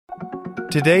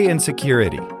Today in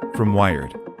Security from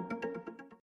Wired.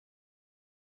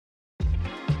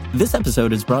 This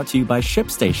episode is brought to you by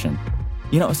ShipStation.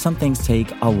 You know, some things take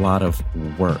a lot of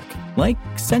work, like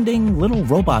sending little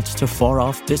robots to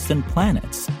far-off distant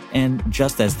planets. And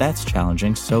just as that's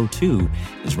challenging, so too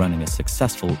is running a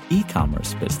successful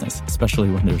e-commerce business, especially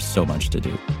when there's so much to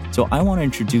do. So I want to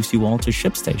introduce you all to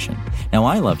ShipStation. Now,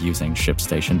 I love using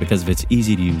ShipStation because of its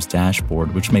easy-to-use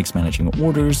dashboard, which makes managing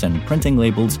orders and printing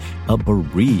labels a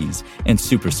breeze and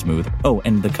super smooth. Oh,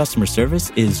 and the customer service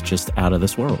is just out of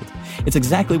this world. It's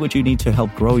exactly what you need to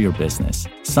help grow your business.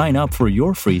 Sign up for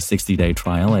your free 60-day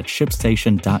trial at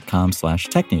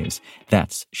shipstation.com/technews.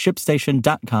 That's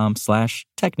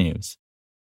shipstation.com/technews.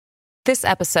 This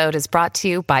episode is brought to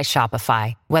you by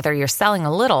Shopify. Whether you're selling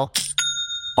a little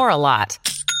or a lot,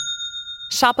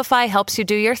 Shopify helps you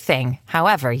do your thing,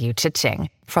 however you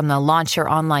cha-ching. From the launch your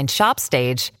online shop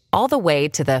stage, all the way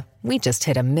to the we just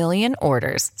hit 1 million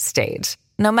orders stage.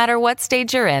 No matter what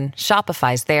stage you're in,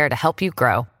 Shopify's there to help you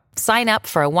grow. Sign up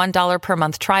for a $1 per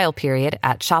month trial period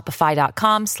at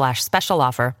shopify.com/special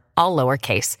offer, all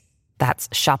lowercase. That's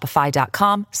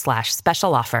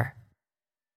shopify.com/special offer.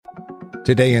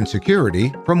 Today in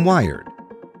Security from Wired.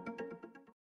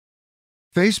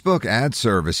 Facebook ad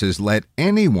services let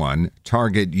anyone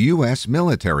target U.S.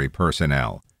 military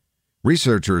personnel.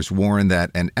 Researchers warn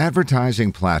that an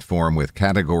advertising platform with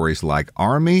categories like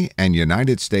Army and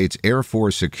United States Air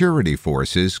Force security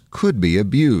forces could be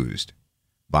abused.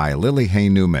 By Lily Hay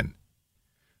Newman.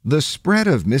 The spread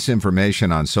of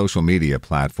misinformation on social media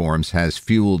platforms has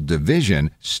fueled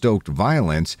division, stoked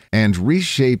violence, and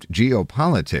reshaped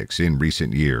geopolitics in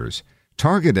recent years.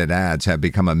 Targeted ads have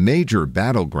become a major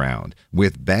battleground,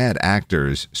 with bad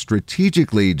actors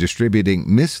strategically distributing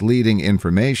misleading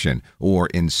information or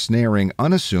ensnaring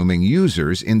unassuming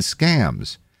users in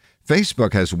scams.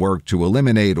 Facebook has worked to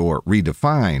eliminate or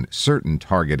redefine certain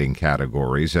targeting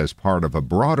categories as part of a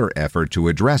broader effort to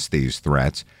address these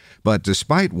threats, but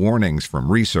despite warnings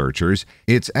from researchers,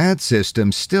 its ad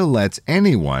system still lets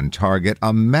anyone target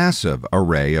a massive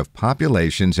array of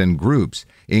populations and groups,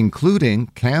 including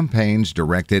campaigns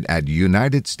directed at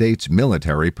United States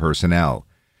military personnel.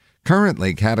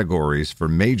 Currently, categories for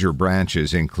major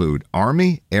branches include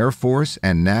Army, Air Force,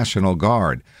 and National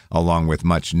Guard, along with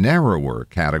much narrower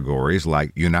categories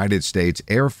like United States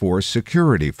Air Force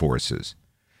security forces.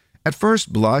 At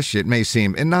first blush, it may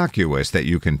seem innocuous that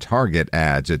you can target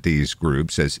ads at these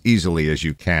groups as easily as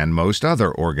you can most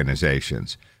other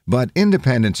organizations. But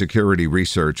independent security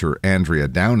researcher Andrea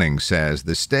Downing says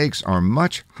the stakes are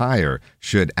much higher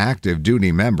should active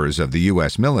duty members of the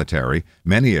U.S. military,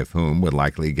 many of whom would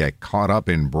likely get caught up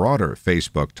in broader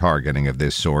Facebook targeting of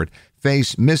this sort,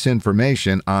 face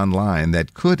misinformation online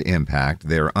that could impact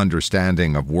their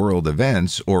understanding of world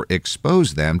events or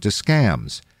expose them to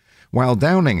scams. While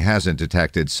Downing hasn't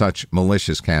detected such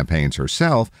malicious campaigns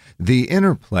herself, the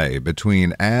interplay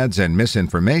between ads and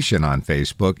misinformation on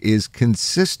Facebook is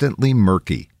consistently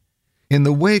murky. In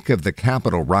the wake of the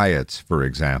Capitol riots, for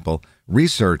example,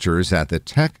 researchers at the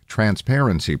Tech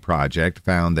Transparency Project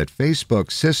found that Facebook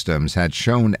systems had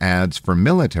shown ads for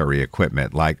military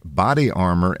equipment like body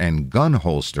armor and gun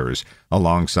holsters,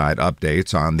 alongside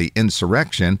updates on the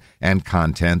insurrection and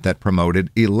content that promoted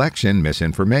election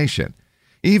misinformation.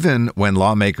 Even when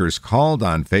lawmakers called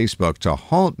on Facebook to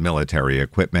halt military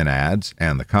equipment ads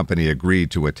and the company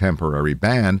agreed to a temporary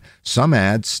ban, some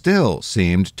ads still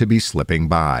seemed to be slipping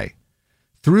by.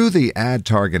 Through the ad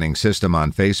targeting system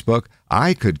on Facebook,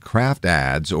 I could craft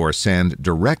ads or send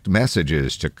direct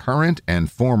messages to current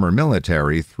and former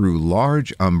military through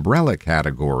large umbrella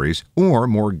categories or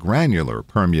more granular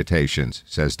permutations,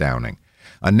 says Downing.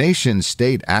 A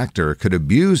nation-state actor could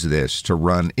abuse this to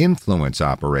run influence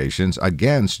operations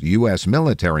against U.S.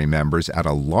 military members at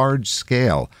a large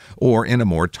scale or in a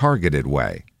more targeted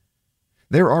way.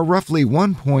 There are roughly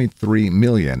 1.3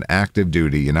 million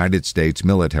active-duty United States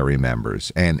military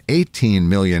members and 18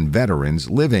 million veterans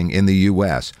living in the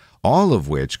U.S., all of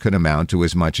which could amount to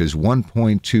as much as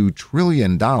 $1.2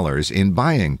 trillion in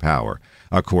buying power,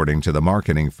 according to the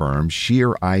marketing firm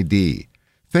Sheer ID.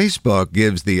 Facebook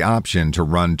gives the option to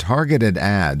run targeted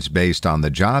ads based on the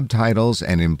job titles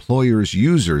and employer's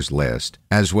users list,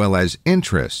 as well as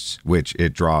interests, which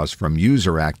it draws from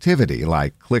user activity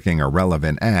like clicking a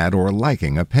relevant ad or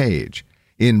liking a page.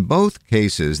 In both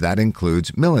cases, that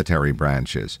includes military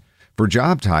branches. For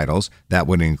job titles, that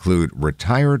would include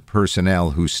retired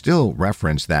personnel who still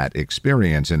reference that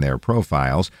experience in their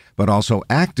profiles, but also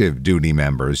active duty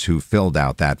members who filled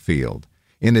out that field.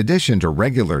 In addition to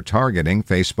regular targeting,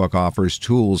 Facebook offers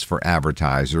tools for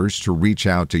advertisers to reach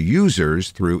out to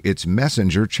users through its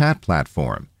Messenger chat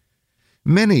platform.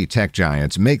 Many tech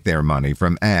giants make their money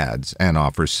from ads and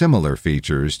offer similar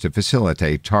features to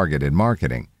facilitate targeted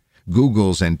marketing.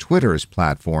 Google's and Twitter's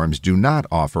platforms do not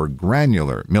offer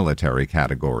granular military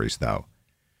categories, though.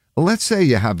 Let's say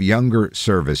you have younger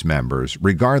service members,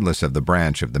 regardless of the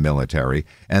branch of the military,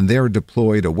 and they're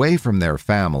deployed away from their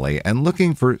family and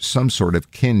looking for some sort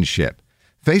of kinship.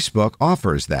 Facebook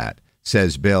offers that,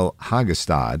 says Bill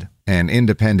Hagestad, an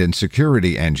independent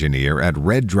security engineer at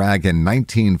Red Dragon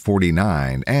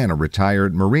 1949 and a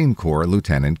retired Marine Corps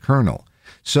lieutenant colonel.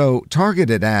 So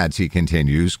targeted ads, he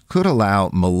continues, could allow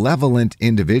malevolent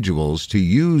individuals to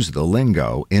use the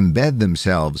lingo, embed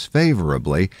themselves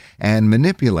favorably, and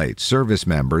manipulate service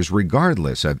members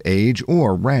regardless of age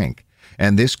or rank.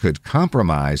 And this could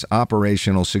compromise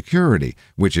operational security,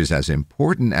 which is as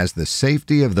important as the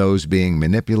safety of those being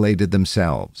manipulated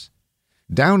themselves.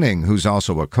 Downing, who's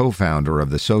also a co-founder of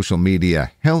the social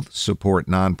media health support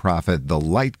nonprofit The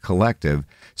Light Collective,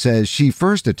 says she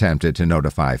first attempted to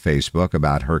notify Facebook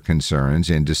about her concerns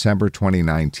in December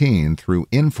 2019 through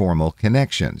informal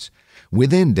connections.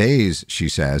 Within days, she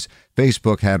says,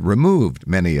 Facebook had removed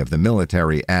many of the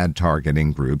military ad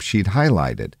targeting groups she'd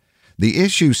highlighted. The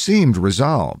issue seemed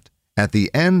resolved. At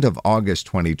the end of August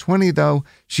 2020, though,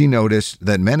 she noticed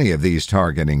that many of these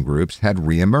targeting groups had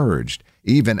reemerged,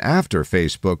 even after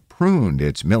Facebook pruned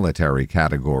its military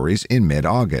categories in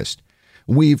mid-August.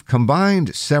 We've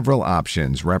combined several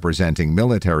options representing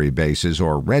military bases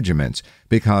or regiments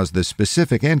because the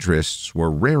specific interests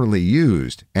were rarely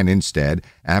used, and instead,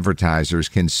 advertisers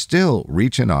can still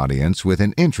reach an audience with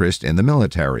an interest in the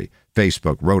military,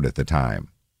 Facebook wrote at the time.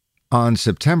 On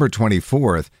September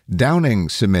 24th, Downing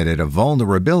submitted a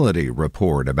vulnerability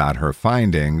report about her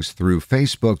findings through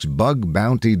Facebook's Bug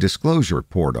Bounty Disclosure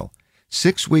portal.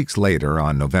 6 weeks later,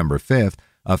 on November 5th,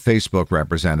 a Facebook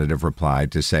representative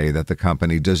replied to say that the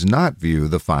company does not view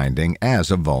the finding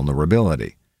as a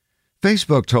vulnerability.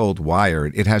 Facebook told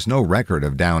Wired it has no record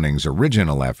of Downing's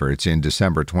original efforts in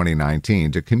December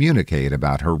 2019 to communicate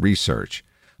about her research.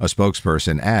 A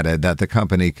spokesperson added that the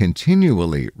company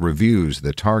continually reviews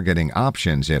the targeting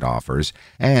options it offers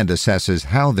and assesses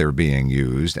how they're being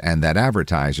used, and that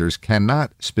advertisers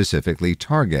cannot specifically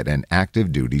target an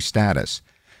active duty status.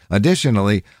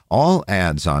 Additionally, all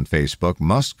ads on Facebook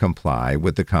must comply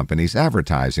with the company's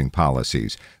advertising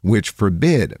policies, which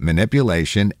forbid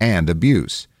manipulation and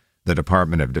abuse. The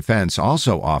Department of Defense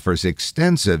also offers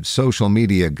extensive social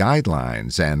media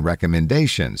guidelines and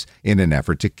recommendations in an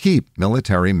effort to keep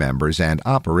military members and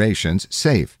operations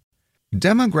safe.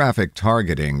 Demographic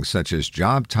targeting, such as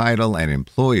job title and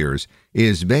employers,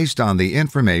 is based on the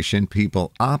information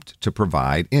people opt to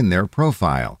provide in their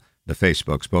profile, the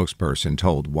Facebook spokesperson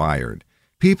told Wired.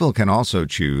 People can also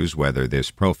choose whether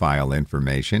this profile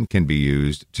information can be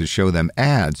used to show them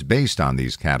ads based on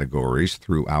these categories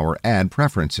through our ad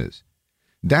preferences.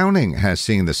 Downing has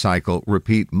seen the cycle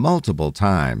repeat multiple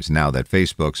times now that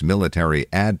Facebook's military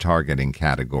ad targeting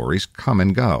categories come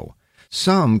and go.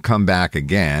 Some come back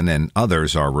again and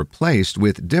others are replaced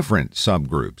with different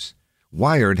subgroups.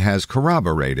 Wired has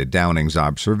corroborated Downing's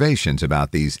observations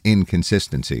about these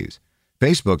inconsistencies.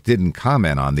 Facebook didn't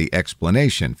comment on the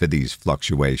explanation for these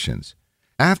fluctuations.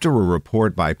 After a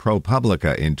report by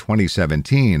ProPublica in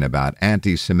 2017 about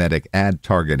anti-Semitic ad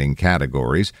targeting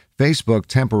categories, Facebook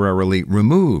temporarily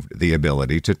removed the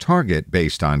ability to target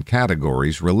based on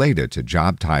categories related to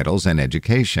job titles and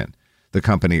education. The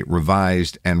company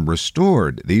revised and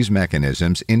restored these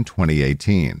mechanisms in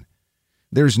 2018.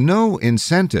 There's no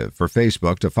incentive for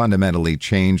Facebook to fundamentally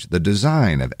change the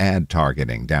design of ad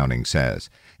targeting, Downing says.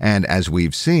 And as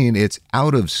we've seen, it's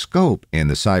out of scope in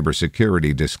the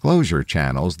cybersecurity disclosure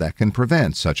channels that can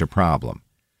prevent such a problem.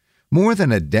 More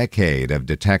than a decade of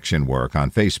detection work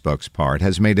on Facebook's part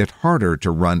has made it harder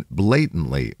to run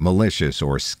blatantly malicious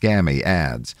or scammy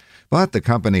ads, but the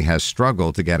company has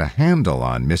struggled to get a handle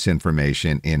on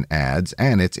misinformation in ads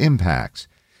and its impacts.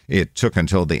 It took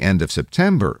until the end of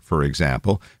September, for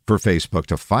example, for Facebook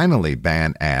to finally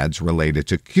ban ads related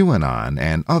to QAnon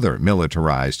and other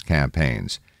militarized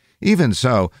campaigns. Even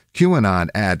so, QAnon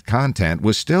ad content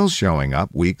was still showing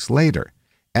up weeks later.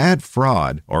 Ad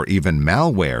fraud or even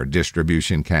malware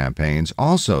distribution campaigns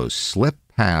also slip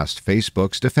past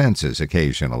Facebook's defenses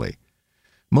occasionally.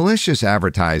 Malicious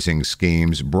advertising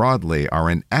schemes broadly are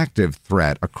an active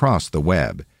threat across the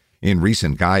web. In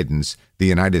recent guidance, the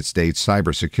United States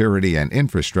Cybersecurity and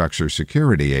Infrastructure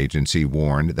Security Agency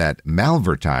warned that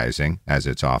malvertising, as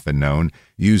it's often known,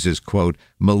 uses, quote,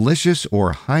 malicious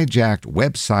or hijacked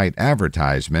website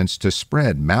advertisements to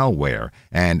spread malware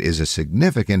and is a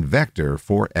significant vector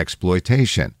for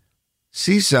exploitation.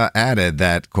 CISA added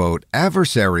that, quote,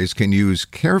 adversaries can use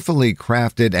carefully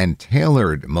crafted and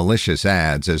tailored malicious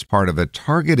ads as part of a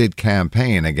targeted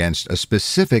campaign against a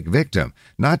specific victim,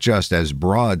 not just as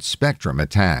broad-spectrum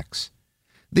attacks.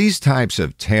 These types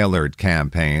of tailored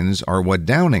campaigns are what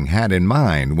Downing had in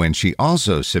mind when she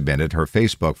also submitted her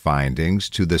Facebook findings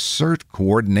to the CERT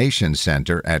Coordination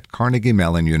Center at Carnegie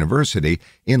Mellon University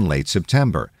in late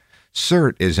September.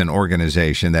 CERT is an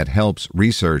organization that helps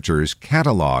researchers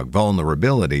catalog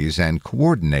vulnerabilities and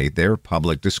coordinate their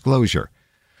public disclosure.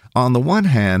 On the one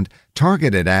hand,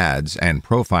 targeted ads and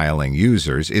profiling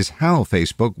users is how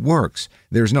Facebook works.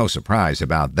 There's no surprise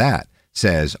about that,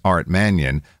 says Art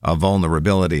Mannion, a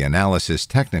vulnerability analysis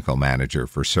technical manager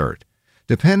for CERT.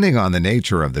 Depending on the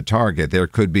nature of the target, there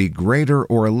could be greater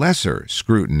or lesser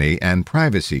scrutiny and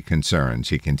privacy concerns,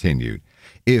 he continued.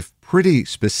 If pretty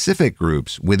specific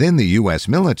groups within the U.S.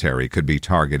 military could be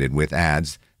targeted with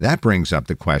ads, that brings up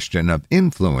the question of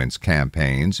influence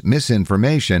campaigns,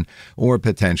 misinformation, or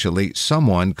potentially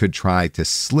someone could try to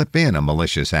slip in a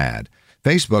malicious ad.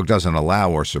 Facebook doesn't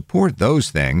allow or support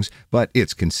those things, but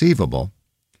it's conceivable.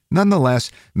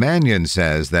 Nonetheless, Mannion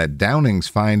says that Downing's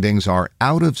findings are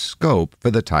out of scope for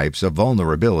the types of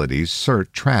vulnerabilities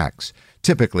CERT tracks,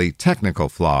 typically technical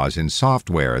flaws in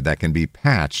software that can be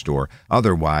patched or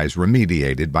otherwise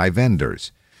remediated by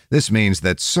vendors. This means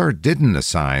that CERT didn't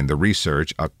assign the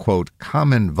research a, quote,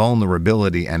 common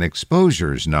vulnerability and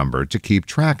exposures number to keep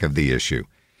track of the issue.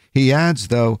 He adds,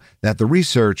 though, that the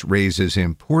research raises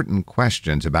important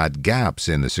questions about gaps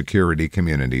in the security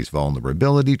community's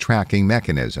vulnerability tracking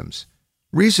mechanisms.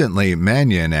 Recently,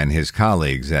 Mannion and his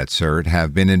colleagues at CERT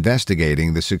have been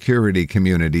investigating the security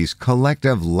community's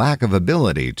collective lack of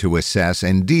ability to assess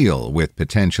and deal with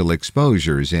potential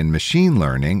exposures in machine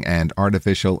learning and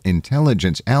artificial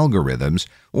intelligence algorithms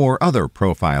or other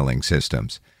profiling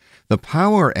systems. The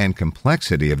power and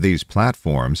complexity of these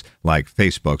platforms, like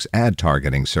Facebook's ad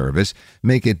targeting service,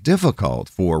 make it difficult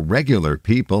for regular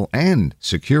people and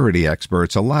security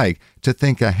experts alike to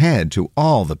think ahead to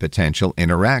all the potential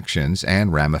interactions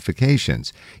and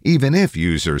ramifications, even if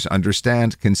users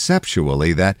understand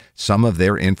conceptually that some of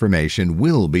their information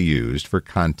will be used for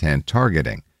content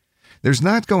targeting. There's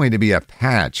not going to be a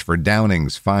patch for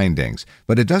Downing's findings,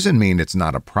 but it doesn't mean it's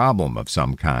not a problem of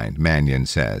some kind, Mannion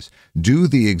says. Do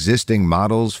the existing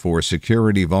models for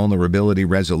security vulnerability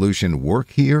resolution work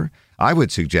here? I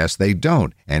would suggest they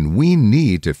don't, and we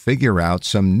need to figure out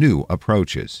some new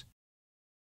approaches.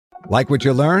 Like what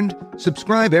you learned?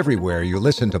 Subscribe everywhere you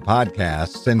listen to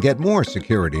podcasts and get more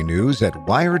security news at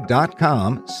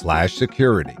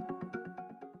wired.com/security.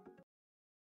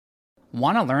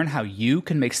 Want to learn how you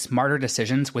can make smarter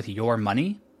decisions with your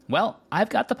money? Well, I've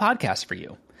got the podcast for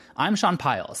you. I'm Sean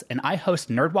Piles, and I host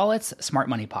NerdWallet's Smart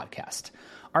Money Podcast.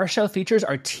 Our show features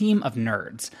our team of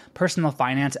nerds, personal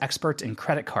finance experts in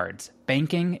credit cards,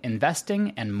 banking,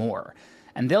 investing, and more.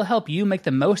 And they'll help you make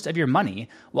the most of your money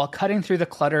while cutting through the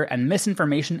clutter and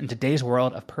misinformation in today's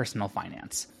world of personal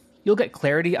finance. You'll get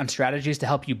clarity on strategies to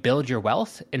help you build your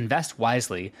wealth, invest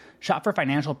wisely, shop for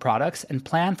financial products, and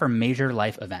plan for major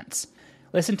life events.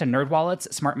 Listen to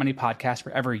NerdWallet's Smart Money Podcast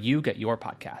wherever you get your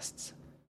podcasts.